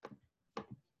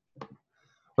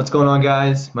What's going on,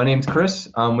 guys? My name's Chris.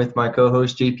 I'm with my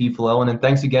co-host JP Flellen, and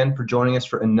thanks again for joining us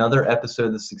for another episode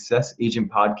of the Success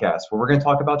Agent Podcast, where we're going to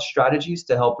talk about strategies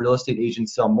to help real estate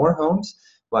agents sell more homes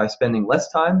by spending less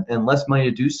time and less money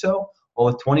to do so, all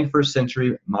with 21st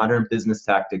century modern business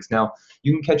tactics. Now,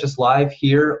 you can catch us live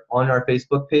here on our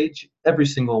Facebook page every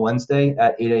single Wednesday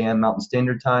at 8 a.m. Mountain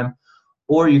Standard Time,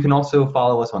 or you can also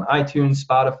follow us on iTunes,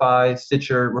 Spotify,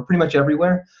 Stitcher. We're pretty much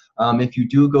everywhere. If you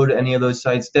do go to any of those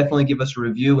sites, definitely give us a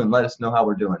review and let us know how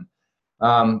we're doing.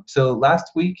 So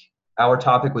last week, our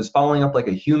topic was following up like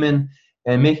a human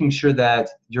and making sure that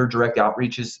your direct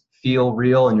outreaches feel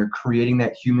real and you're creating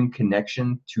that human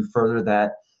connection to further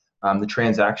that the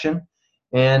transaction.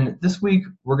 And this week,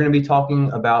 we're going to be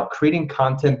talking about creating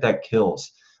content that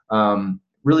kills,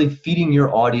 really feeding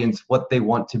your audience what they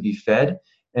want to be fed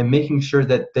and making sure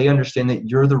that they understand that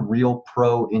you're the real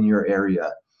pro in your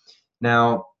area.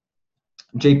 Now,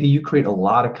 JP, you create a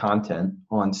lot of content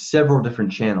on several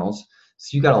different channels.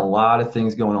 So you got a lot of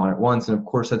things going on at once. And of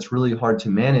course, that's really hard to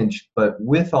manage. But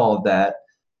with all of that,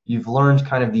 you've learned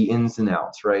kind of the ins and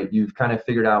outs, right? You've kind of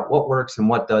figured out what works and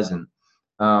what doesn't.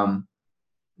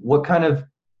 What kind of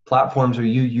platforms are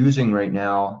you using right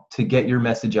now to get your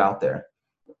message out there?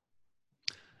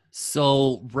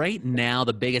 So right now,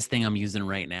 the biggest thing I'm using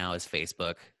right now is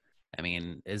Facebook. I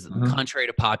mean, contrary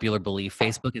to popular belief,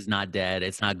 Facebook is not dead.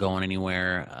 It's not going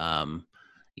anywhere.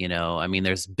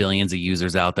 There's billions of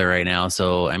users out there right now.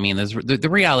 So, I mean, the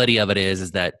reality of it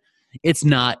is that it's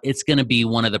going to be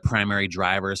one of the primary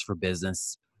drivers for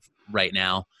business right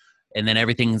now. And then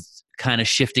everything's kind of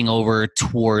shifting over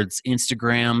towards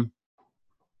Instagram.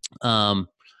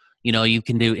 You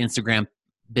can do Instagram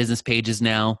business pages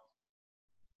now.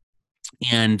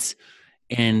 And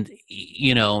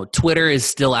Twitter is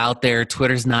still out there.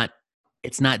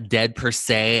 It's not dead per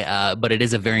se, but it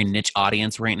is a very niche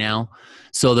audience right now.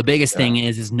 So the biggest thing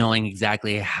is knowing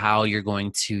exactly how you're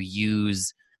going to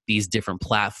use these different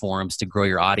platforms to grow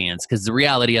your audience. Because the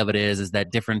reality of it is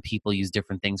that different people use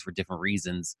different things for different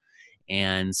reasons.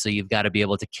 And so you've got to be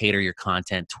able to cater your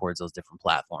content towards those different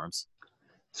platforms.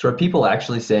 So are people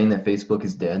actually saying that Facebook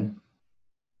is dead?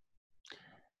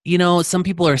 Some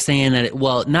people are saying that,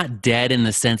 not dead in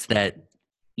the sense that,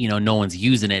 no one's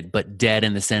using it, but dead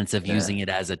in the sense of using it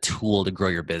as a tool to grow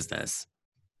your business.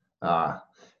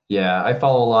 Yeah, I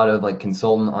follow a lot of like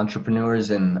consultant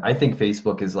entrepreneurs, and I think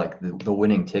Facebook is like the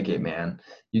winning ticket, man.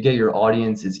 You get your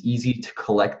audience. It's easy to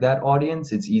collect that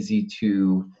audience. It's easy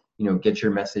to, get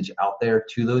your message out there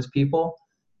to those people.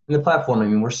 And the platform, I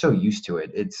mean, we're so used to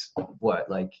it. It's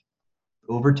like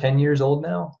over 10 years old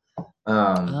now.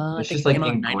 It's just like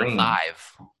ingrained.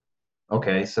 95.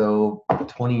 Okay, so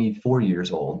 24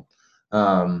 years old.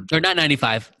 Or not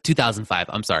 95, 2005.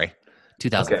 I'm sorry,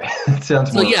 2005. Okay, it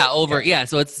sounds more.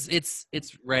 So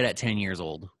it's right at 10 years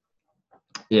old.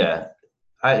 Yeah,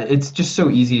 it's just so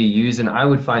easy to use, and I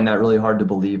would find that really hard to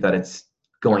believe that it's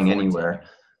going anywhere.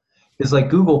 It's like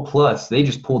Google Plus. They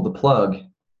just pulled the plug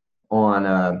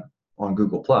on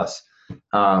Google Plus.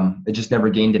 It just never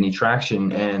gained any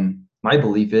traction, and my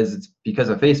belief is it's because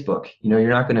of Facebook.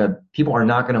 People are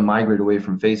not gonna migrate away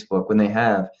from Facebook when they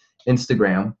have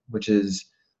Instagram, which is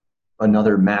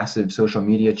another massive social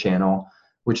media channel,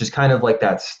 which is kind of like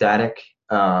that static,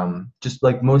 just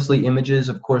like mostly images.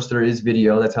 Of course, there is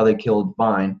video. That's how they killed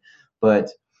Vine, but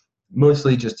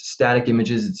mostly just static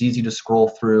images. It's easy to scroll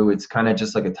through. It's kind of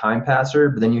just like a time passer.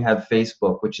 But then you have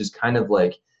Facebook, which is kind of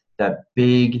like that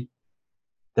big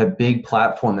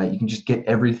platform that you can just get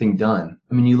everything done.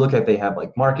 I mean, they have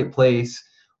like Marketplace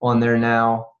on there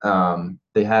now.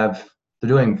 They're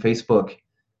doing Facebook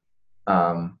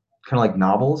kind of like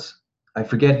novels. I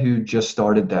forget who just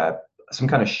started that, some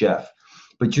kind of chef,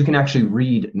 but you can actually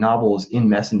read novels in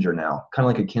Messenger now, kind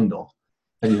of like a Kindle.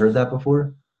 Have you heard that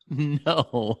before?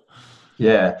 No.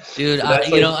 Yeah. Dude, so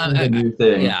that's a new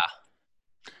thing. Yeah.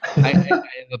 I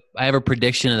have a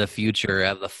prediction of the future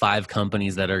of the 5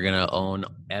 companies that are going to own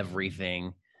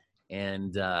everything.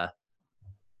 And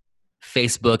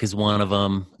Facebook is one of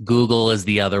them. Google is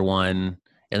the other one.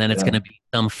 And then it's going to be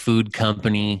some food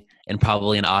company and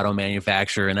probably an auto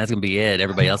manufacturer. And that's going to be it.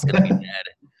 Everybody else is going to be dead,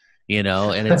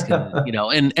 and it's going to,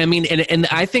 and I mean, and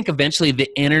I think eventually the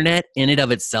internet in and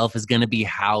of itself is going to be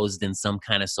housed in some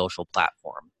kind of social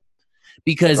platform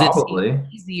because Probably.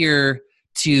 It's easier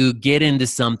to get into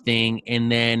something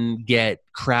and then get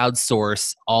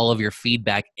crowdsource all of your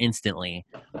feedback instantly,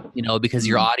 because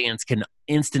your audience can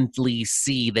instantly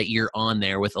see that you're on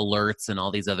there with alerts and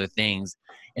all these other things.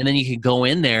 And then you can go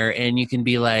in there and you can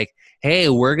be like, hey,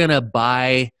 we're going to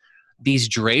buy these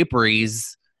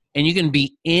draperies, and you can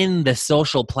be in the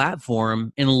social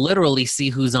platform and literally see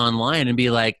who's online and be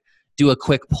like, do a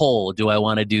quick poll. Do I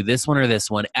want to do this one or this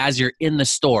one as you're in the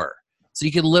store? So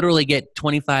you could literally get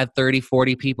 25, 30,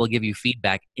 40 people give you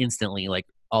feedback instantly. Like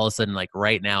all of a sudden, like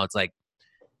right now, it's like,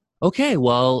 okay,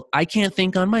 well, I can't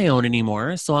think on my own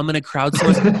anymore. So I'm going to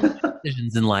crowdsource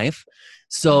decisions in life.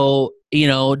 So,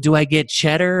 do I get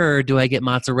cheddar or do I get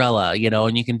mozzarella?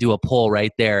 And you can do a poll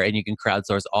right there and you can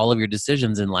crowdsource all of your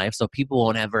decisions in life. So people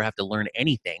won't ever have to learn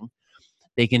anything.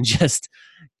 They can just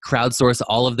crowdsource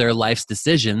all of their life's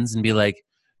decisions and be like,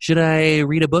 should I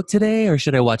read a book today or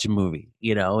should I watch a movie?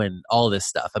 And all this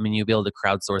stuff. I mean, you'll be able to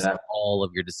crowdsource all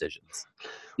of your decisions.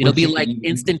 It'll be like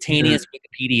instantaneous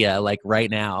Wikipedia, like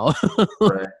right now.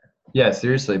 Right. Yeah,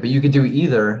 seriously. But you could do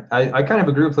either. I kind of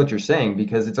agree with what you're saying,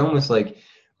 because it's almost like,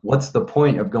 what's the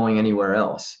point of going anywhere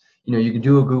else? You can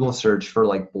do a Google search for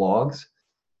like blogs,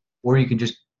 or you can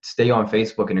just stay on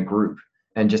Facebook in a group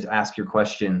and just ask your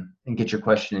question and get your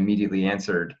question immediately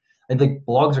answered. I think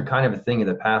blogs are kind of a thing of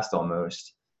the past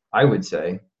almost, I would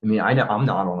say. I mean, I know I'm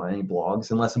not on any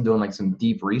blogs unless I'm doing like some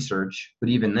deep research, but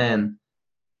even then,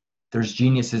 there's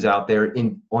geniuses out there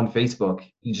on Facebook.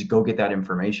 You just go get that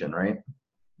information, right?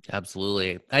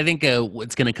 Absolutely. I think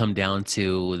it's going to come down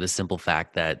to the simple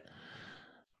fact that,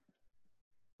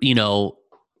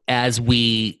 as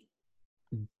we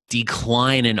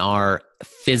decline in our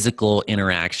physical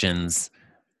interactions,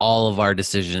 all of our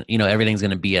decisions, everything's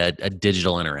going to be a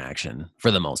digital interaction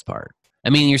for the most part. I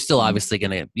mean, you're still obviously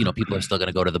going to, people are still going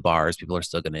to go to the bars. People are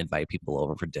still going to invite people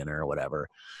over for dinner or whatever.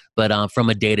 But from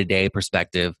a day-to-day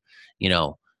perspective,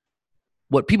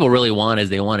 what people really want is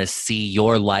they want to see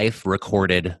your life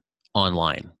recorded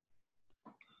online.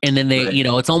 And then they,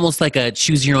 it's almost like a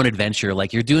choose your own adventure.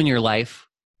 Like you're doing your life.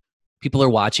 People are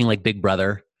watching like Big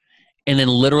Brother. And then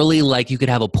literally like you could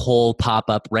have a poll pop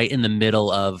up right in the middle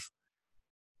of,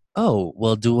 oh,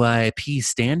 well, do I pee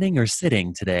standing or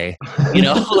sitting today?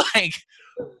 Like,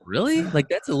 really? Like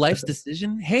that's a life's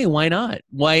decision? Hey, why not?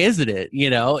 Why isn't it?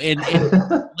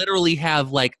 And literally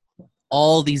have like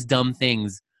all these dumb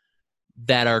things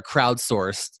that are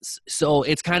crowdsourced. So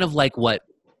it's kind of like what,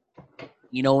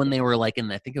 when they were like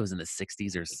I think it was in the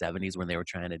 60s or 70s when they were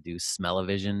trying to do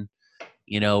smell-o-vision,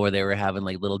 where they were having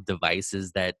like little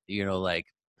devices that, like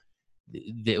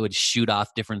they would shoot off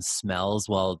different smells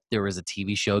while there was a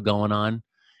TV show going on,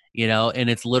 and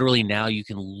it's literally now you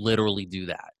can literally do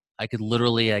that. I could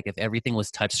literally, like if everything was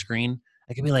touchscreen,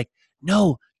 I could be like,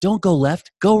 no, don't go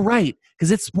left, go right, because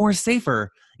it's more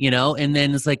safer, and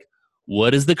then it's like,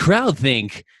 what does the crowd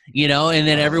think? And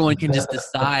then everyone can just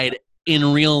decide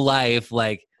in real life,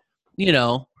 like,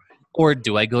 or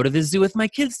do I go to the zoo with my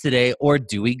kids today? Or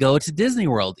do we go to Disney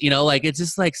World? Like, it's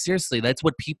just like, seriously, that's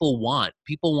what people want.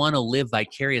 People want to live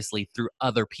vicariously through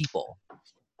other people.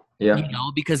 Yeah.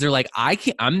 Because they're like,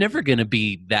 I'm never going to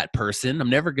be that person. I'm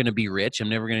never going to be rich. I'm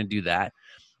never going to do that.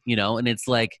 And it's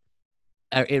like,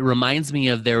 it reminds me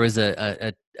of, there was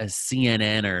a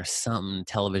CNN or some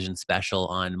television special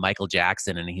on Michael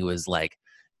Jackson, and he was like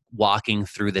walking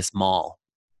through this mall.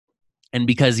 And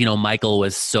because, Michael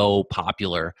was so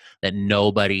popular that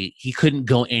he couldn't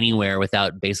go anywhere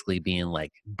without basically being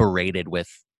like berated with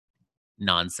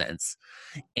nonsense.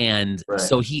 And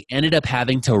so he ended up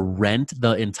having to rent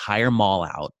the entire mall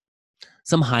out,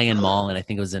 some high-end mall. And I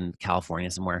think it was in California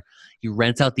somewhere. He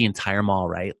rents out the entire mall,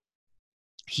 right?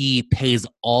 He pays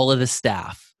all of the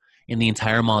staff in the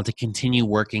entire mall to continue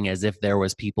working as if there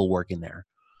was people working there.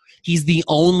 He's the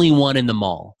only one in the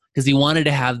mall because he wanted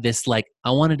to have this, like,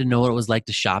 I wanted to know what it was like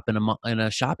to shop in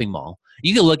a shopping mall.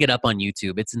 You can look it up on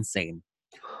YouTube. It's insane.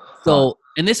 So,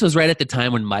 and this was right at the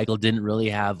time when Michael didn't really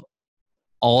have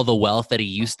all the wealth that he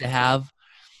used to have.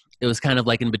 It was kind of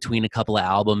like in between a couple of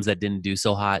albums that didn't do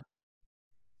so hot.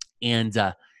 And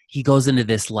he goes into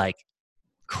this like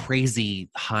crazy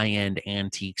high-end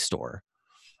antique store.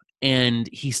 And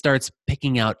he starts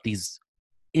picking out these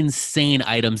insane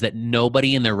items that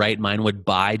nobody in their right mind would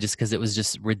buy just because it was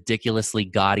just ridiculously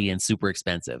gaudy and super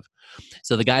expensive.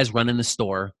 So the guy's running the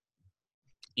store,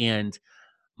 and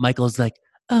Michael's like,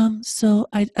 so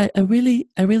I really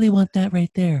want that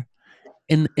right there.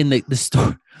 In the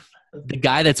store, the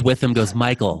guy that's with him goes,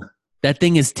 Michael, that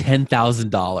thing is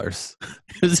 $10,000.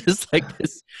 It was just like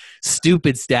this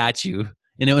stupid statue,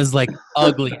 and it was like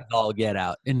ugly as all get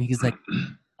out. And he's like,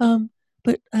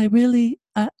 but I really,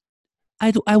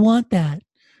 I want that.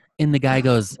 And the guy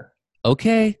goes,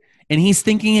 okay. And he's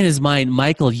thinking in his mind,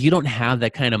 Michael, you don't have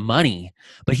that kind of money.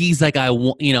 But he's like,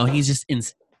 he's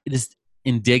just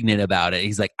indignant about it.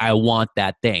 He's like, I want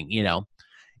that thing,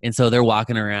 And so they're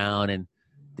walking around, and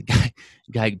the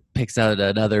guy picks out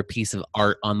another piece of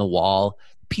art on the wall.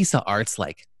 Piece of art's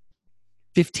like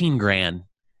 $15,000.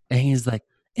 And he's like,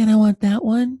 and I want that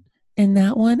one. and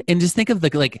that one. And just think of the,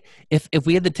 like, if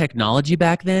we had the technology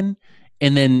back then,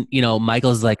 and then,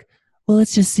 Michael's like, well,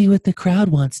 let's just see what the crowd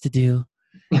wants to do.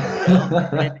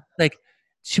 And like,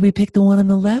 should we pick the one on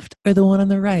the left or the one on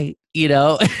the right?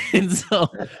 And so,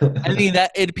 I mean,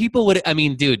 people would, I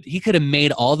mean, dude, he could have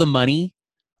made all the money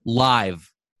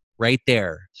live right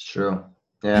there. It's true.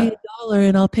 Yeah. Pay $1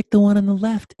 and I'll pick the one on the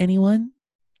left. Anyone?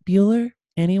 Bueller?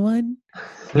 Anyone?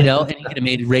 And he could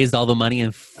have raised all the money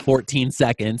in 14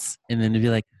 seconds, and then to be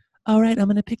like, all right, I'm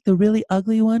going to pick the really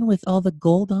ugly one with all the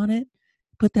gold on it.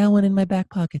 Put that one in my back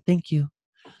pocket. Thank you.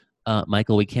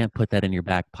 Michael, we can't put that in your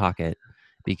back pocket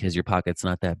because your pocket's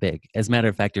not that big. As a matter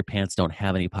of fact, your pants don't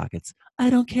have any pockets. I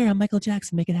don't care. I'm Michael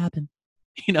Jackson. Make it happen.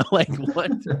 Like,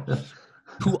 what?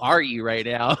 Who are you right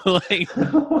now? Like,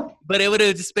 but it would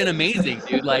have just been amazing,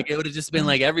 dude. Like, it would have just been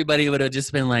like, everybody would have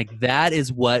just been like, that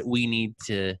is what we need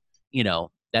to,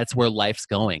 that's where life's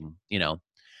going,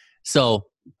 So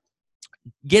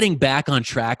getting back on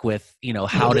track with,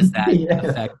 how does that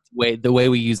affect the way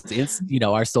we use,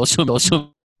 our social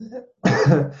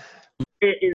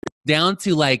down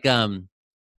to like,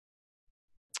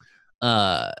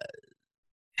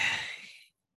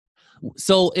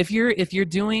 so if you're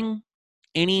doing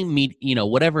any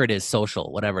whatever it is,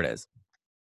 social, whatever it is,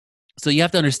 so you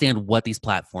have to understand what these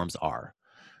platforms are.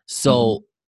 So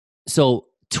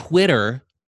Twitter,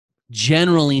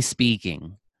 generally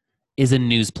speaking, is a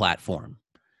news platform.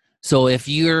 So if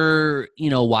you're,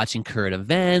 watching current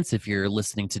events, if you're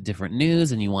listening to different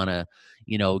news and you want to,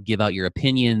 give out your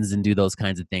opinions and do those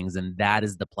kinds of things, and that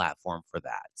is the platform for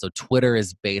that. So Twitter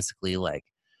is basically like,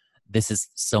 this is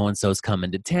so-and-so's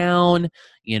coming to town,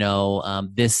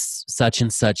 this such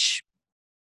and such,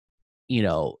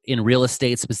 in real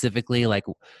estate specifically, like,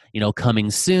 coming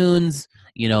soons,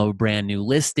 brand new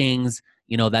listings,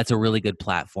 that's a really good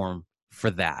platform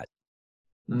for that.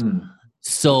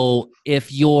 So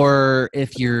if you're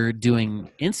doing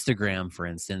Instagram, for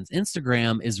instance,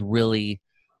 Instagram is really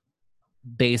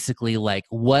basically like,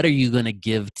 what are you going to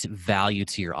give value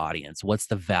to your audience? What's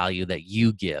the value that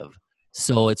you give?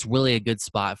 So it's really a good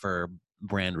spot for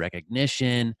brand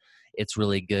recognition. It's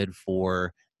really good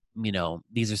for,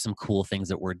 these are some cool things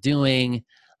that we're doing.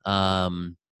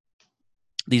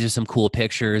 These are some cool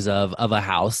pictures of a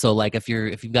house. So like if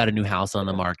you've got a new house on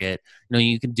the market,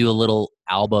 you can do a little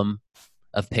album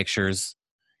of pictures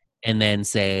and then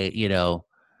say,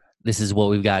 this is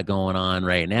what we've got going on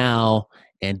right now,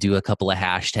 and do a couple of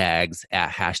hashtags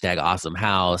at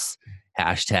 #AwesomeHouse,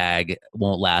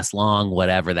 #won't last long,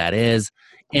 whatever that is.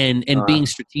 And being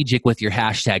strategic with your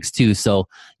hashtags too. So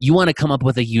you want to come up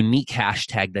with a unique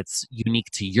hashtag that's unique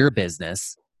to your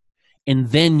business. And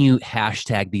then you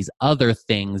hashtag these other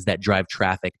things that drive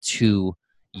traffic to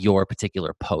your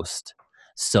particular post.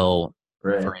 So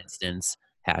for instance,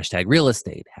 #real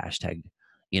estate,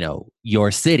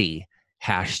 your city,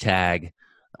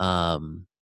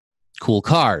 #cool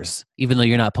cars, even though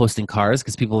you're not posting cars,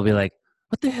 because people will be like,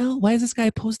 what the hell? Why is this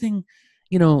guy posting,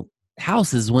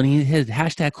 houses when he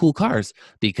has #cool cars?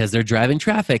 Because they're driving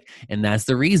traffic. And that's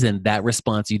the reason. That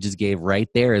response you just gave right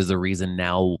there is the reason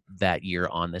now that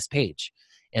you're on this page.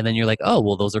 And then you're like, oh,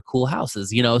 well, those are cool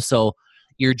houses, so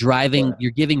you're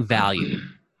giving value.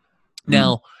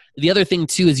 Now, the other thing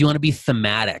too is you want to be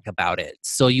thematic about it.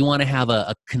 So you want to have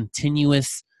a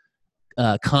continuous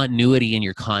continuity in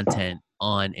your content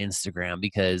on Instagram,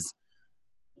 because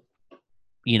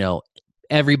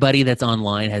everybody that's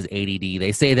online has ADD.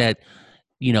 They say that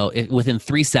within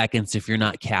 3 seconds, if you're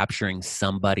not capturing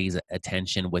somebody's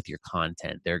attention with your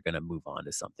content, they're going to move on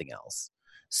to something else.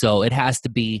 So it has to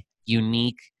be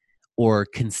unique or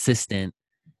consistent,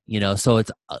 so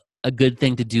it's a good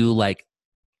thing to do like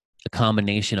a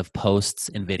combination of posts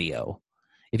and video.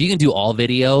 If you can do all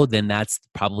video, then that's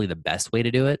probably the best way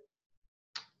to do it.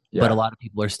 Yeah. But a lot of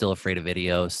people are still afraid of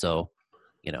video, so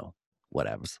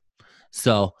whatever.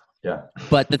 So yeah.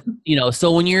 But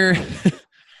so when you're so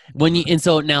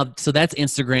that's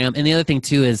Instagram. And the other thing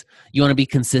too is you want to be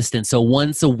consistent. So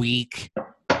once a week,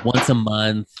 once a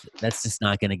month, that's just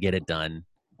not going to get it done.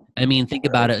 I mean, think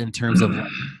about it in terms of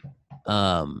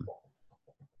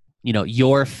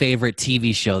your favorite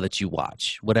TV show that you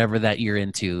watch, whatever that you're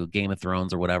into, Game of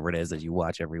Thrones or whatever it is that you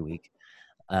watch every week.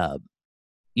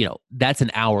 That's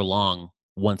an hour long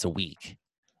once a week,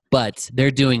 but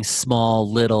they're doing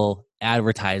small little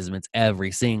advertisements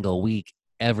every single week,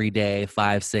 every day,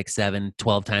 5, 6, 7,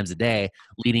 12 times a day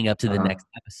leading up to the next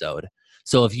episode.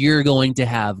 So if you're going to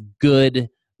have good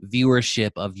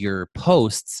viewership of your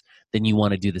posts, then you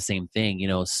want to do the same thing,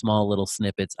 small little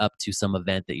snippets up to some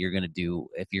event that you're going to do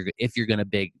if you're going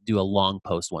to do a long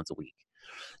post once a week.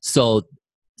 So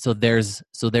there's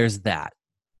that.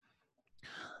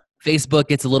 Facebook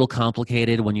gets a little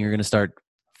complicated when you're going to start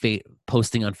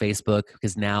posting on Facebook,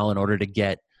 because now in order to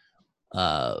get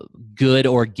good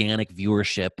organic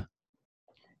viewership,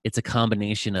 it's a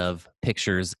combination of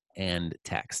pictures and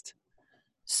text.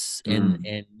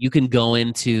 And you can go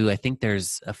into, I think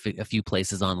there's a few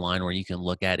places online where you can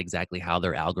look at exactly how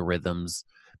their algorithms,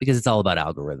 because it's all about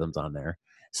algorithms on there.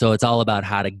 So it's all about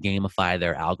how to gamify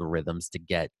their algorithms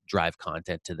to drive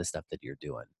content to the stuff that you're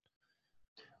doing.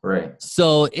 Right.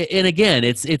 So, and again,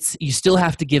 it's you still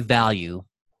have to give value,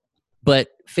 but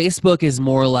Facebook is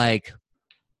more like,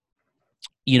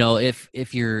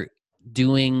 if you're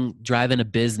driving a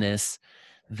business,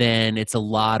 then it's a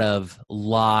lot of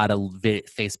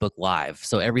Facebook Live.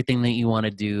 So everything that you want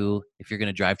to do, if you're going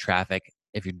to drive traffic,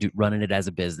 if you're running it as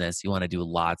a business, you want to do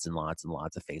lots and lots and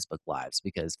lots of Facebook Lives,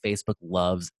 because Facebook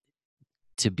loves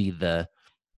to be the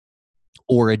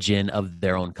origin of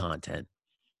their own content.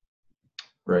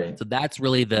 Right. So that's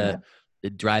really the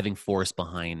driving force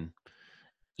behind,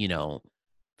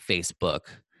 Facebook.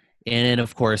 And then,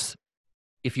 of course,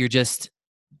 if you're just,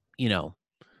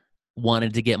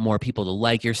 wanted to get more people to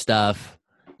like your stuff,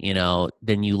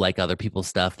 then you like other people's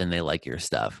stuff, then they like your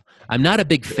stuff. I'm not a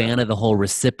big fan of the whole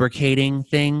reciprocating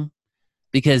thing,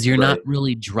 because you're not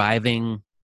really driving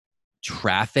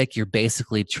traffic. You're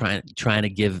basically trying to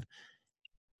give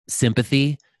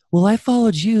sympathy. Well, I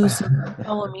followed you, so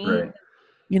follow me. Right.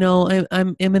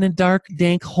 I'm in a dark,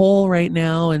 dank hole right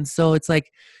now, and so it's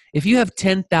like, if you have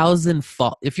 10,000,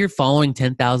 if you're following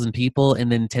 10,000 people,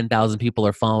 and then 10,000 people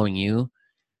are following you,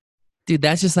 dude,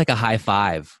 that's just like a high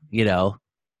five,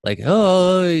 like,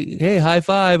 oh, hey, high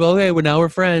five. Okay, now we're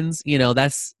friends.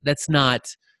 That's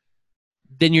not.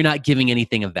 Then you're not giving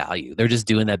anything of value. They're just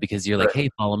doing that because you're like, hey,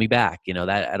 follow me back. That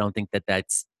I don't think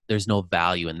there's no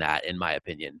value in that, in my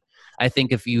opinion. I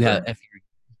think if you're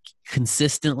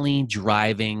consistently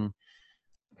driving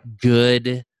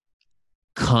good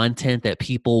content that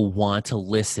people want to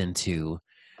listen to,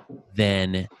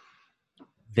 then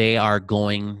they are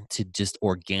going to just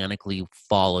organically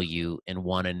follow you and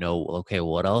want to know, okay,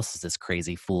 what else is this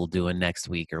crazy fool doing next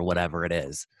week, or whatever it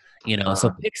is. So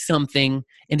pick something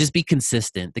and just be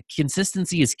consistent. The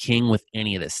consistency is king with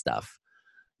any of this stuff.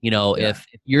 If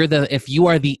you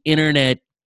are the internet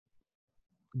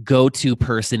go-to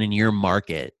person in your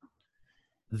market,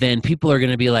 then people are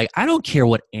going to be like, I don't care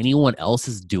what anyone else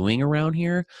is doing around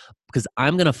here, because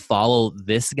I'm going to follow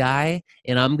this guy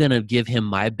and I'm going to give him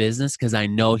my business, because I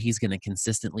know he's going to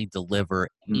consistently deliver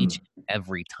each and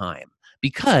every time,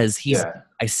 because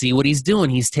I see what he's doing.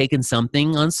 He's taken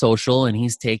something on social and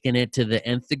he's taken it to the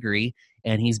nth degree,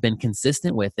 and he's been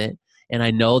consistent with it. And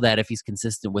I know that if he's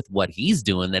consistent with what he's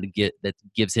doing, that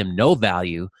gives him no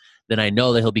value, then I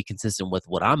know that he'll be consistent with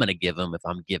what I'm going to give him if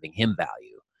I'm giving him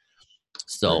value.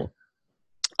 So,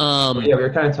 we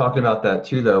were kind of talking about that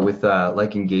too, though, with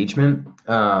like engagement.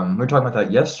 We were talking about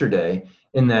that yesterday,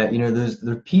 in that,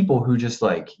 there are people who just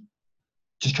try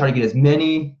to get as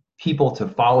many people to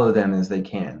follow them as they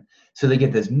can. So they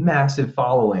get this massive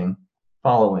following.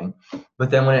 But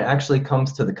then when it actually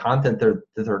comes to the content that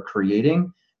they're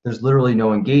creating, there's literally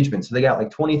no engagement. So they got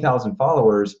like 20,000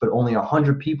 followers, but only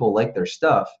 100 people like their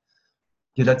stuff.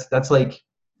 Dude, that's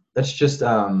just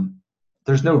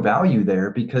there's no value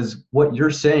there, because what you're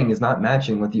saying is not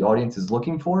matching what the audience is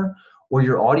looking for, or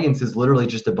your audience is literally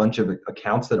just a bunch of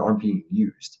accounts that aren't being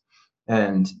used.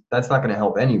 And that's not going to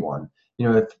help anyone.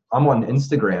 If I'm on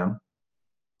Instagram,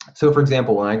 so for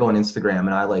example, when I go on Instagram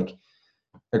and I like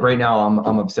right now,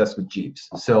 I'm obsessed with Jeeps.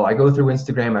 So I go through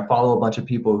Instagram, I follow a bunch of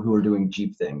people who are doing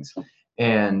Jeep things.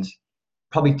 And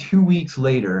probably 2 weeks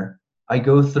later, I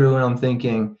go through and I'm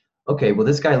thinking, okay, well,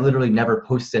 this guy literally never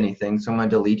posts anything, so I'm going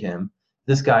to delete him.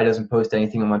 This guy doesn't post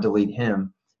anything, I'm going to delete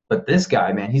him. But this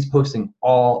guy, man, he's posting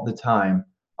all the time.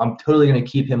 I'm totally going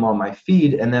to keep him on my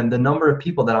feed. And then the number of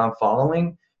people that I'm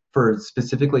following for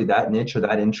specifically that niche or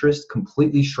that interest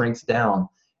completely shrinks down.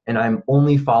 And I'm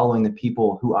only following the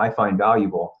people who I find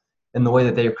valuable. And the way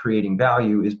that they are creating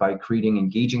value is by creating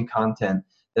engaging content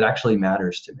that actually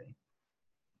matters to me.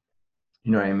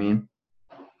 You know what I mean?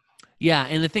 Yeah.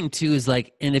 And the thing too is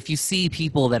and if you see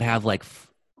people that have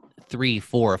 3,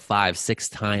 4, 5, 6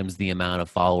 times the amount of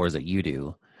followers that you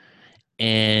do,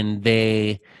 and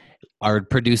they are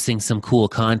producing some cool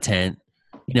content,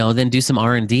 then do some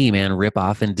R&D, man. Rip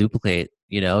off and duplicate,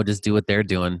 just do what they're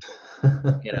doing,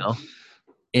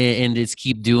 and just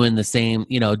keep doing the same,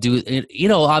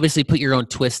 obviously put your own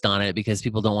twist on it, because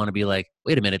people don't want to be like,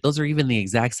 wait a minute, those are even the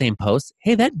exact same posts.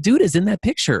 Hey, that dude is in that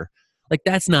picture.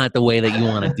 That's not the way that you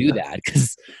want to do that,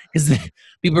 because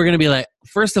people are going to be like,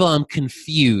 first of all, I'm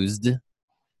confused.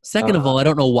 Second of all, I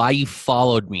don't know why you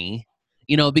followed me.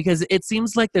 You know, because it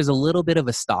seems like there's a little bit of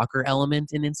a stalker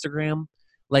element in Instagram.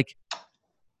 Like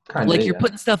Kinda, you're yeah.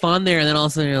 putting stuff on there and then all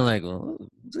of a sudden you're like, well,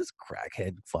 this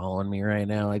crackhead following me right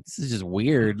now. Like, this is just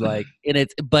weird. Like,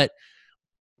 but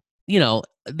you know,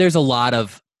 there's a lot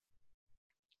of,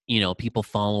 you know, people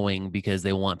following because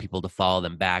they want people to follow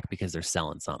them back because they're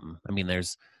selling something. I mean,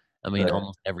 Right.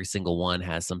 almost every single one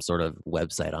has some sort of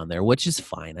website on there, which is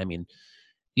fine. I mean,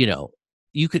 you know,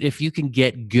 if you can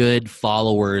get good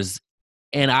followers,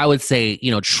 and I would say, you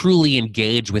know, truly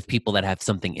engage with people that have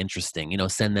something interesting, you know,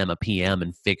 send them a PM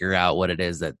and figure out what it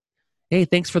is that, hey,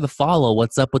 thanks for the follow.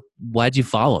 What's up with, why'd you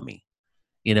follow me?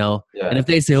 You know, and Yeah. if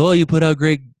they say, oh, you put out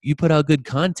good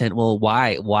content. Well,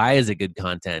 why is it good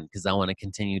content? Because I want to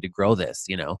continue to grow this,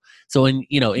 you know? So,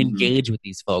 Mhm. engage with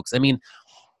these folks. I mean,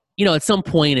 you know, at some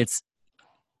point it's,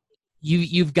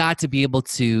 you've got to be able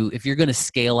to, if you're going to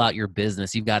scale out your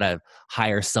business, you've got to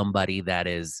hire somebody that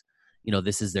is, you know,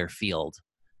 this is their field,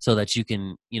 so that you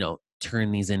can, you know,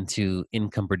 turn these into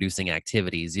income producing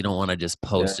activities. You don't want to just Yeah.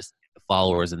 post just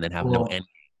followers and then have no Well, end.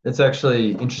 it's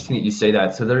actually interesting that you say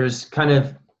that. So there's kind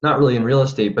of, not really in real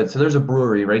estate, but so there's a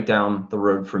brewery right down the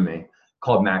road from me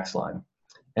called Max Line,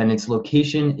 and its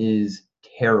location is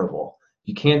terrible.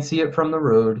 You can't see it from the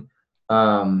road.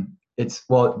 It's,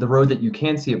 well, the road that you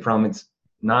can see it from, it's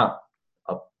not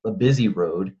a busy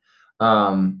road.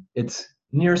 It's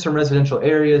near some residential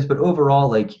areas, but overall,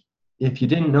 like, if you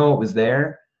didn't know it was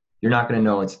there, you're not going to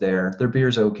know it's there. Their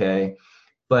beer's okay,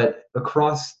 but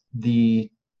across the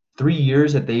 3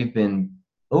 years that they've been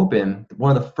open,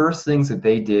 one of the first things that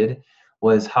they did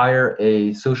was hire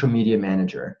a social media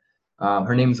manager.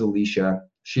 Her name's Alicia.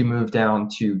 She moved down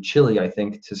to Chile, I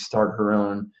think, to start her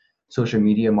own social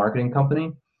media marketing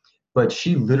company. But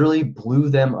she literally blew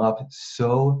them up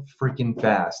so freaking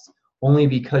fast, only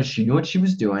because she knew what she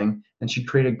was doing and she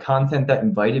created content that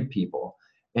invited people.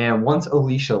 And once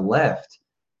Alicia left,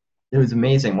 it was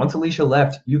amazing. Once Alicia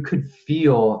left, you could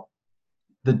feel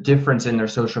the difference in their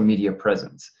social media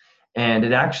presence. And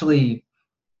it actually,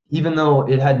 even though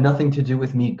it had nothing to do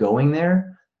with me going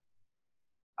there,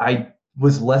 I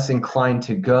was less inclined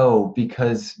to go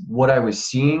because what I was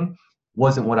seeing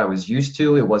wasn't what I was used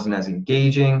to. It wasn't as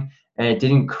engaging, and it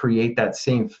didn't create that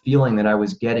same feeling that I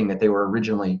was getting that they were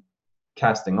originally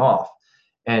casting off.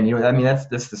 And you know, I mean, that's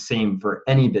the same for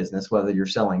any business, whether you're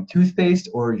selling toothpaste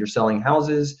or you're selling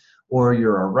houses or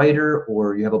you're a writer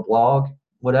or you have a blog,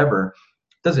 whatever.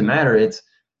 It doesn't matter. It's,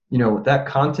 you know, that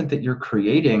content that you're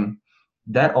creating,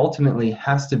 that ultimately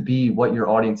has to be what your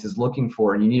audience is looking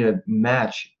for, and you need to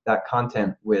match that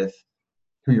content with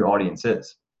who your audience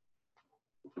is.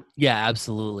 Yeah,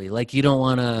 absolutely. Like, you don't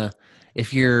want to,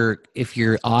 if your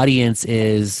audience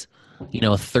is, you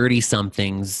know, 30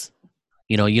 somethings,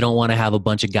 you know, you don't want to have a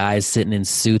bunch of guys sitting in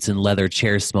suits and leather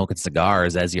chairs smoking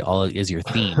cigars as you all is your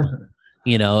theme,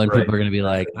 you know, and Right, people are going to be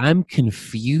like, exactly. I'm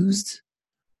confused.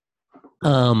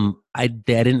 I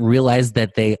didn't realize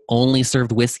that they only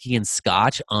served whiskey and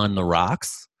scotch on the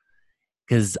rocks,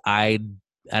 because I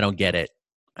don't get it.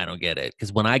 I don't get it,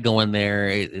 because when I go in there,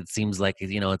 it seems like,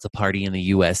 you know, it's a party in the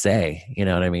USA. You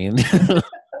know what I mean?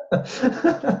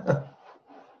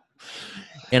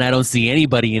 And I don't see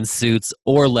anybody in suits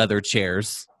or leather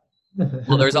chairs.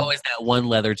 Well, there's always that one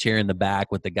leather chair in the back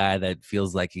with the guy that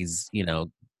feels like he's, you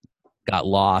know, got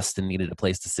lost and needed a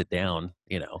place to sit down.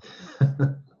 You know,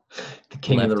 The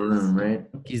king of left the his room, right?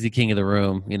 he's the king of the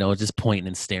room. You know, just pointing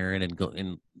and staring and go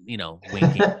and, you know,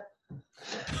 winking.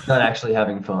 Not actually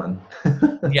having fun.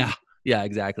 Yeah, yeah,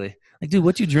 exactly. Like, dude,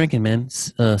 what you drinking, man?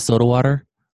 Soda water?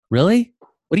 Really?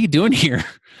 What are you doing here?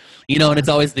 You know, and it's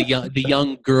always the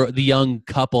young girl, the young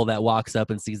couple that walks up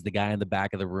and sees the guy in the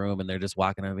back of the room, and they're just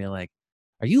walking over, being like,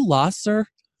 "Are you lost, sir?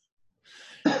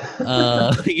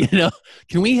 You know,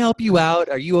 can we help you out?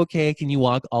 Are you okay? Can you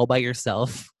walk all by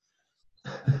yourself?"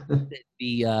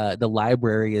 The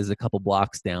library is a couple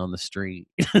blocks down the street.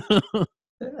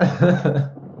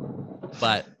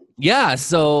 But yeah,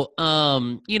 so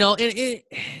you know,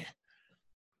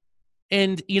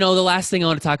 and you know, the last thing I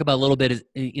want to talk about a little bit is,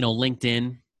 you know,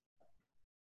 LinkedIn.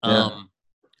 Yeah. Um,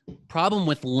 Problem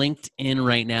with LinkedIn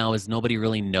right now is nobody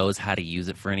really knows how to use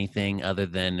it for anything other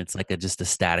than it's like just a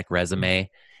static resume,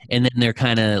 and then they're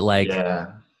kind of like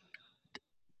Yeah.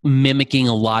 mimicking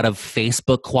a lot of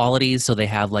Facebook qualities. So they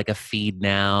have like a feed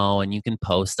now, and you can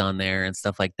post on there and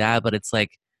stuff like that. But it's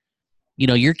like, you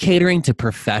know, you're catering to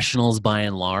professionals by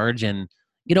and large, and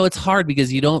you know, it's hard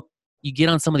because you get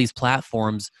on some of these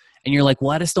platforms and you're like, well,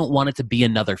 I just don't want it to be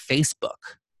another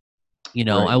Facebook. You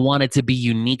know, I Right. want it to be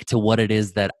unique to what it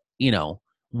is that, you know,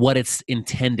 what it's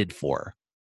intended for.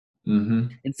 Mm-hmm.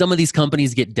 And some of these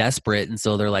companies get desperate, and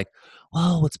so they're like,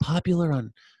 "Oh, what's popular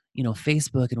on,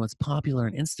 Facebook and what's popular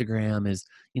on Instagram is,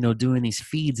 doing these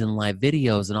feeds and live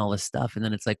videos and all this stuff. And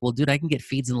then it's like, well, dude, I can get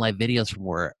feeds and live videos from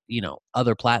where,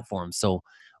 other platforms. So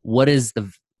what is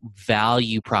the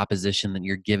value proposition that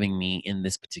you're giving me in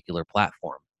this particular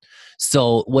platform?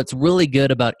 So what's really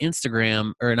good about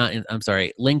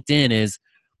LinkedIn is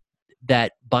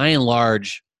that by and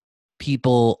large,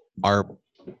 people are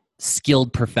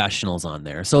skilled professionals on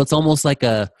there. So it's almost like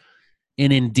an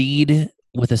Indeed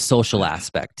with a social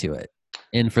aspect to it.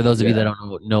 And for those of you that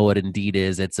don't know what Indeed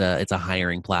is, it's a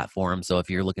hiring platform. So if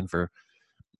you're looking for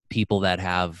people that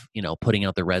have, putting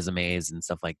out their resumes and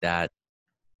stuff like that,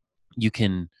 you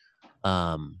can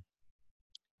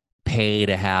pay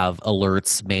to have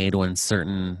alerts made when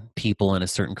certain people in a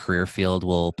certain career field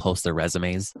will post their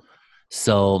resumes.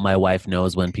 So my wife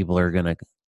knows when people are going to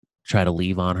try to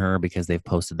leave on her because they've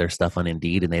posted their stuff on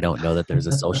Indeed and they don't know that there's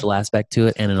a social aspect to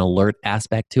it and an alert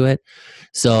aspect to it.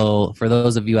 So for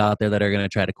those of you out there that are going to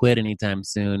try to quit anytime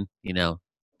soon,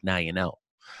 now you know.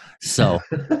 So,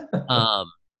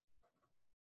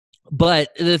 but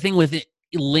the thing with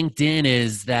LinkedIn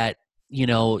is that,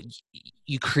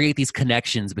 you create these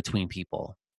connections between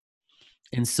people.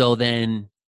 And so then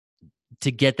to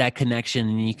get that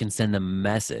connection, you can send them a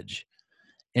message.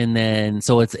 And then,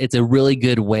 so it's a really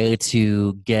good way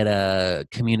to get a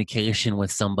communication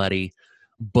with somebody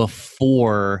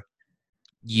before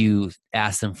you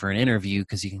ask them for an interview,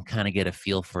 because you can kind of get a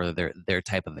feel for their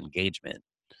type of engagement.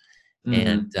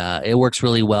 And it works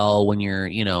really well when you're,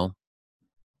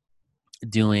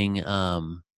 doing,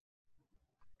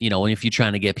 if you're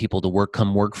trying to get people to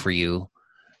come work for you,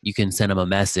 you can send them a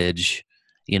message,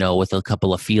 with a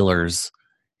couple of feelers.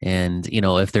 And,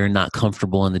 if they're not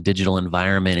comfortable in the digital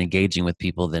environment engaging with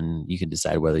people, then you can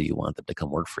decide whether you want them to come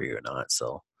work for you or not.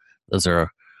 So those are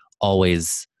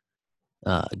always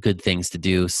good things to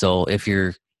do. So if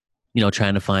you're,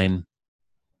 trying to find,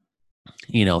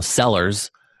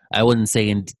 sellers, I wouldn't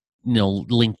say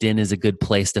LinkedIn is a good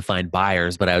place to find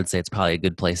buyers, but I would say it's probably a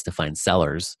good place to find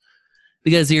sellers,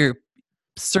 because you're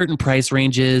certain price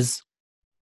ranges,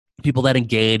 people that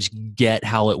engage get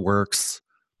how it works.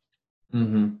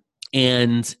 Mm-hmm.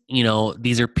 And,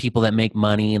 these are people that make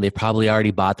money and they've probably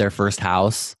already bought their first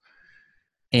house.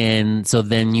 And so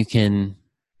then you can,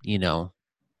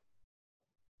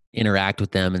 interact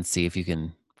with them and see if you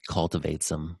can cultivate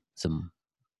some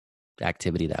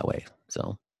activity that way.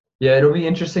 So. Yeah, it'll be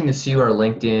interesting to see where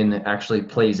LinkedIn actually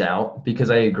plays out,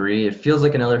 because I agree. It feels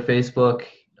like another Facebook.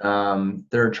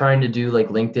 They're trying to do like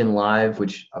LinkedIn Live,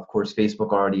 which of course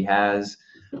Facebook already has.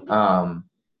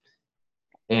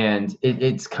 And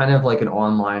it's kind of like an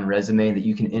online resume that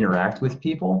you can interact with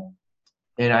people.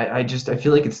 And I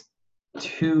feel like it's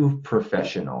too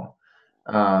professional,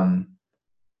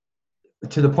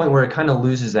 to the point where it kind of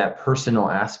loses that personal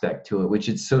aspect to it, which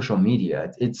is social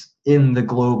media. It's in the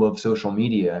globe of social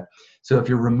media. So if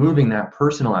you're removing that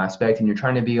personal aspect and you're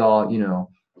trying to be all,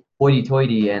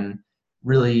 hoity-toity and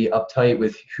really uptight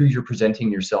with who you're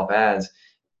presenting yourself as,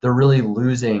 they're really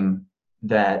losing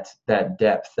that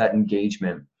depth, that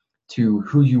engagement to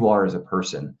who you are as a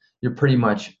person. You're pretty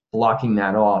much blocking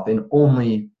that off and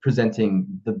only presenting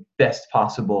the best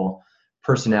possible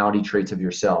personality traits of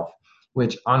yourself,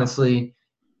 which honestly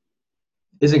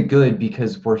isn't good,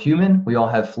 because we're human. We all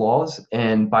have flaws.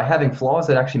 And by having flaws,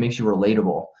 that actually makes you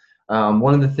relatable.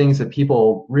 One of the things that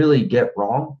people really get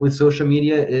wrong with social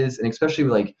media is, and especially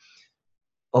like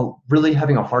really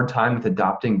having a hard time with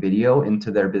adopting video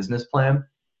into their business plan,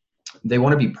 they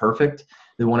want to be perfect.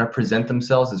 They want to present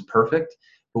themselves as perfect.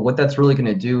 But what that's really going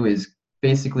to do is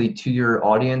basically, to your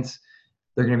audience,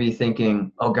 they're going to be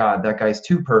thinking, oh God, that guy's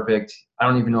too perfect. I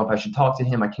don't even know if I should talk to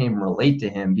him. I can't even relate to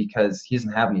him because he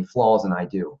doesn't have any flaws and I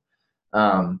do.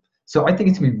 So I think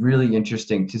it's going to be really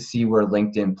interesting to see where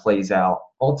LinkedIn plays out.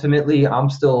 Ultimately, I'm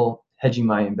still hedging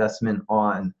my investment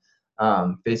on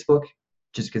Facebook,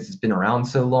 just because it's been around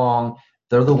so long.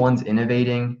 They're the ones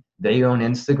innovating. They own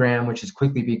Instagram, which is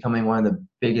quickly becoming one of the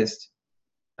biggest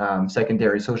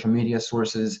secondary social media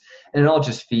sources, and it all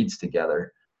just feeds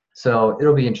together. So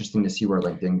it'll be interesting to see where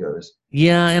LinkedIn goes.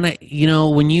 Yeah, and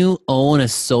when you own a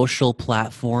social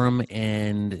platform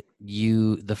and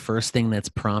the first thing that's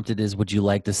prompted is, would you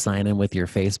like to sign in with your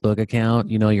Facebook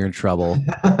account? You're in trouble.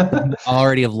 You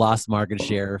already have lost market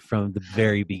share from the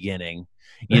very beginning.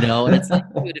 And it's like,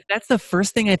 dude, if that's the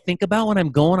first thing I think about when I'm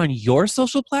going on your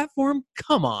social platform,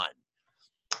 come on.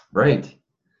 Right.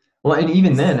 Well, and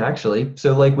even then, actually,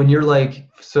 so like when you're like,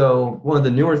 so one of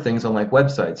the newer things on like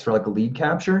websites for like a lead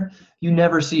capture, you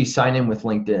never see sign in with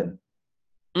LinkedIn.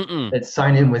 It's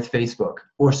sign in with Facebook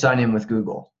or sign in with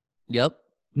Google. Yep.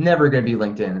 Never going to be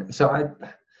LinkedIn. So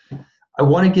I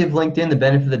want to give LinkedIn the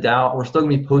benefit of the doubt. We're still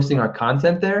going to be posting our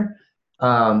content there.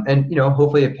 And, you know,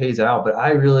 hopefully it pays out. But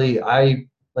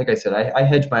like I said, I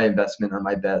hedge my investment or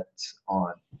my bets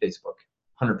on Facebook,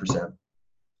 100%.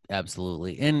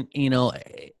 Absolutely. And, you know,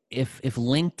 if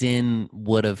LinkedIn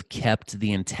would have kept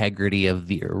the integrity of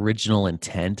the original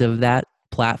intent of that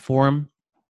platform,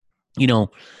 you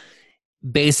know,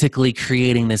 basically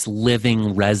creating this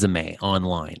living resume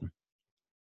online,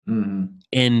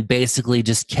 and basically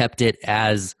just kept it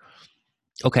as,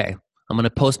 okay, I'm going to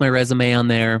post my resume on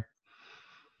there,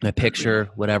 my picture,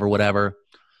 whatever,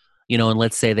 you know, and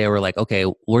let's say they were like, okay,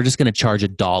 we're just going to charge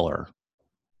 $1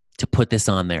 to put this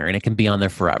on there, and it can be on there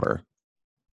forever.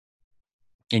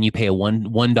 And you pay a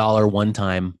 $1 one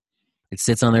time. It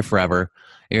sits on there forever.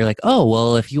 And you're like, oh,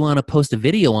 well, if you want to post a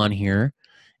video on here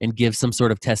and give some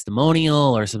sort of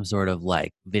testimonial or some sort of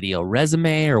like video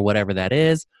resume or whatever that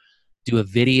is, do a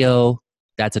video,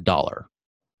 that's $1.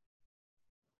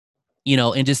 You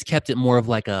know, and just kept it more of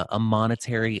like a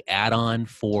monetary add-on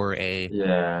for a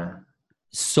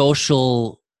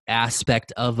social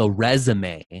aspect of a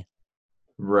resume.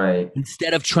 Right.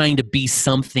 Instead of trying to be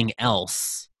something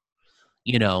else,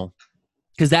 you know,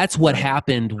 because that's what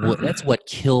happened. That's what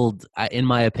killed, in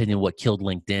my opinion, what killed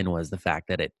LinkedIn was the fact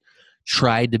that it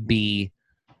tried to be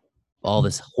all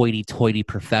this hoity-toity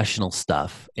professional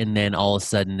stuff, and then all of a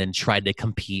sudden then tried to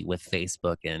compete with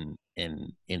Facebook and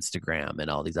Instagram and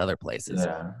all these other places.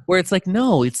 Yeah. Where it's like,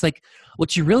 no, it's like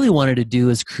what you really wanted to do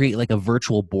is create like a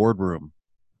virtual boardroom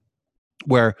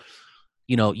where,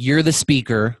 you know, you're the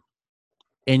speaker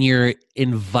and you're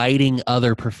inviting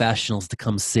other professionals to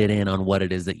come sit in on what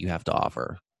it is that you have to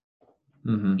offer.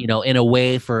 You know, in a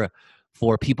way for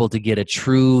people to get a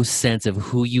true sense of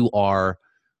who you are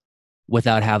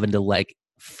without having to like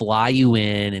fly you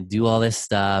in and do all this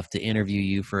stuff to interview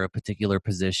you for a particular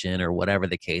position or whatever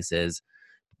the case is.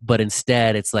 But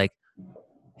instead it's like,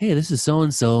 hey, this is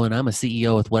so-and-so and I'm a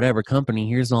CEO with whatever company.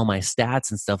 Here's all my stats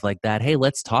and stuff like that. Hey,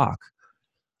 let's talk.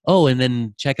 Oh, and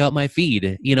then check out my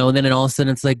feed, you know, and then all of a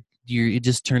sudden it's like it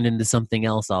just turned into something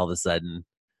else all of a sudden.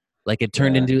 Like it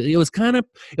turned into,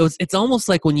 it's almost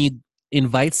like when you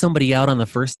invite somebody out on the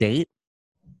first date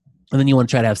and then you want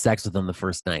to try to have sex with them the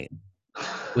first night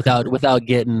without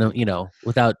getting, you know,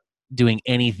 without doing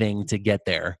anything to get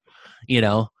there, you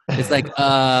know, it's like, you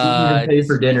didn't even pay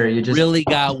for dinner. You just really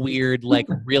got weird, like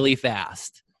really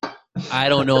fast. I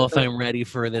don't know if I'm ready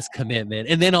for this commitment.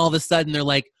 And then all of a sudden they're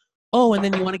like, oh, and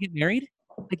then you want to get married?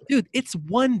 Like, dude, it's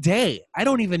one day. I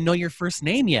don't even know your first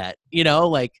name yet. You know,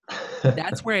 like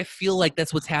that's where I feel like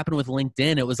that's what's happened with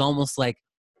LinkedIn. It was almost like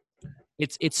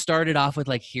it started off with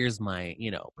like, here's my, you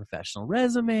know, professional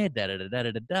resume,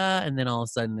 and then all of a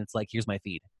sudden it's like, here's my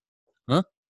feed. Huh?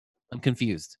 I'm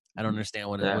confused. I don't understand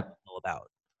what it's all about.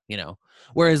 You know,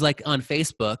 whereas like on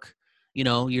Facebook, you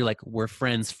know, you're like, we're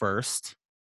friends first.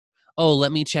 Oh,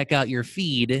 let me check out your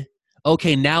feed.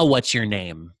 Okay, now what's your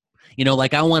name? You know,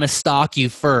 like I want to stalk you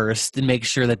first and make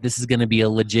sure that this is going to be a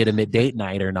legitimate date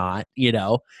night or not, you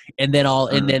know, and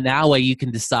then that way you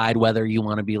can decide whether you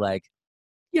want to be like,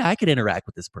 yeah, I could interact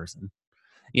with this person,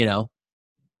 you know?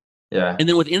 Yeah. And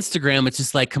then with Instagram, it's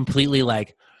just like completely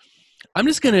like, I'm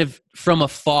just going to, from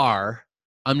afar,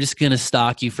 I'm just going to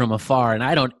stalk you from afar. And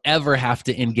I don't ever have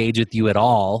to engage with you at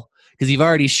all because you've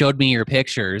already showed me your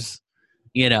pictures,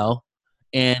 you know?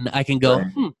 And I can go,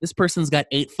 this person's got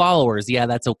 8 followers. Yeah,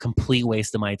 that's a complete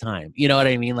waste of my time. You know what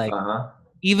I mean? Like,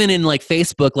 even in like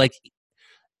Facebook, like,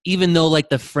 even though like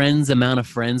the amount of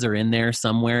friends are in there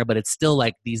somewhere, but it's still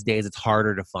like these days it's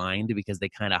harder to find because they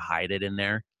kind of hide it in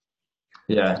there.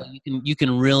 Yeah. So you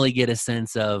can really get a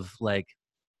sense of like,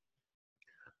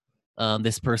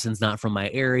 this person's not from my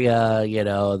area. You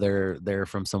know, they're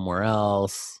from somewhere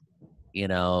else. You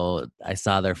know, I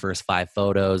saw their first 5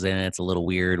 photos and it's a little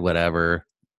weird, whatever,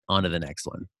 on to the next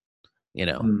one, you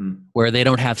know, where they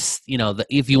don't have, you know,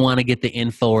 if you want to get the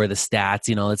info or the stats,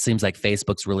 you know, it seems like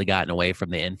Facebook's really gotten away from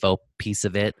the info piece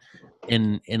of it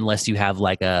unless you have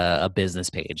like a business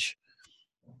page.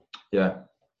 Yeah.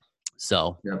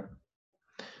 So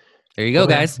there you go,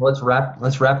 guys. Let's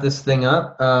wrap this thing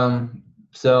up.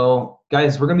 So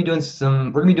guys, we're going to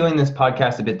be doing this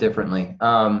podcast a bit differently.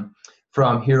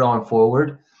 From here on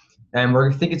forward. And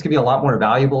I think it's gonna be a lot more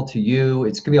valuable to you.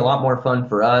 It's gonna be a lot more fun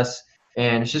for us.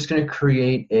 And it's just gonna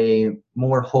create a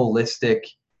more holistic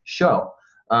show.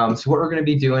 So what we're gonna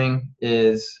be doing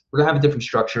is we're gonna have a different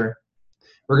structure.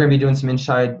 We're gonna be doing some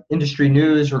inside industry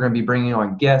news. We're gonna be bringing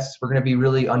on guests. We're gonna be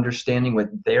really understanding what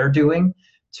they're doing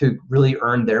to really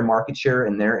earn their market share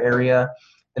in their area.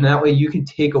 And that way you can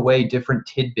take away different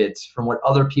tidbits from what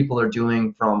other people are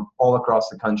doing from all across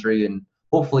the country and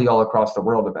hopefully all across the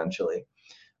world eventually.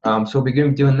 So we'll be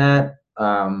doing that.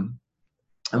 And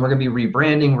we're going to be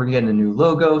rebranding. We're getting a new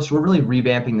logo. So we're really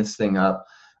revamping this thing up.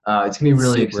 It's going to be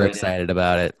really Super excited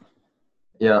about it.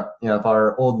 Yeah.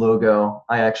 Our old logo,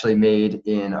 I actually made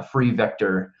in a free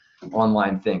vector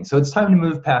online thing. So it's time to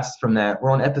move past from that. We're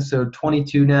on episode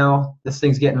 22 now. This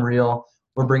thing's getting real.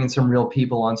 We're bringing some real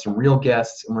people on, some real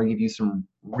guests, and we're going to give you some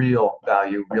real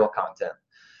value, real content.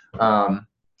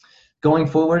 Going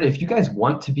forward, if you guys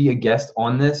want to be a guest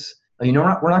on this, we're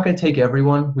not going to take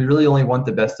everyone. We really only want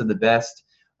the best of the best.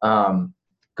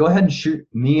 Go ahead and shoot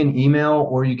me an email,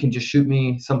 or you can just shoot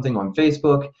me something on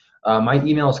Facebook. My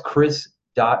email is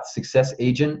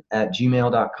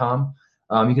chris.successagent@gmail.com.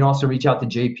 You can also reach out to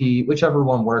JP, whichever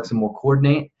one works, and we'll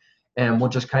coordinate, and we'll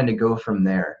just kind of go from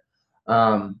there.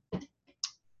 How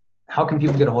can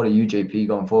people get a hold of you, JP,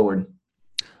 going forward?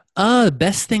 The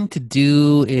best thing to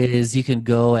do is you can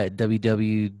go at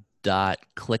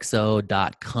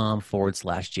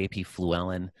www.clixo.com/JP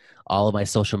Fluellen. All of my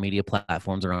social media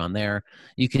platforms are on there.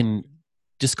 You can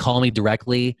just call me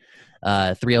directly,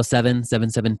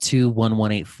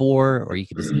 307-772-1184, or you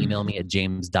can just email me at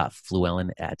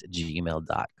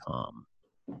james.fluellen@gmail.com.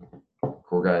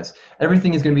 Cool, guys.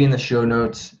 Everything is going to be in the show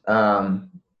notes,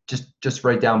 just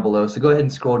right down below. So go ahead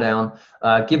and scroll down.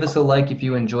 Give us a like if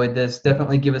you enjoyed this.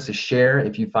 Definitely give us a share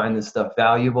if you find this stuff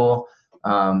valuable.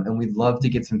 And we'd love to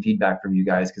get some feedback from you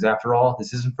guys, because after all,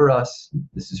 this isn't for us.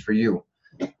 This is for you.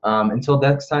 Until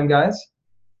next time, guys,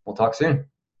 we'll talk soon.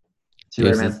 See you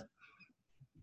later, man.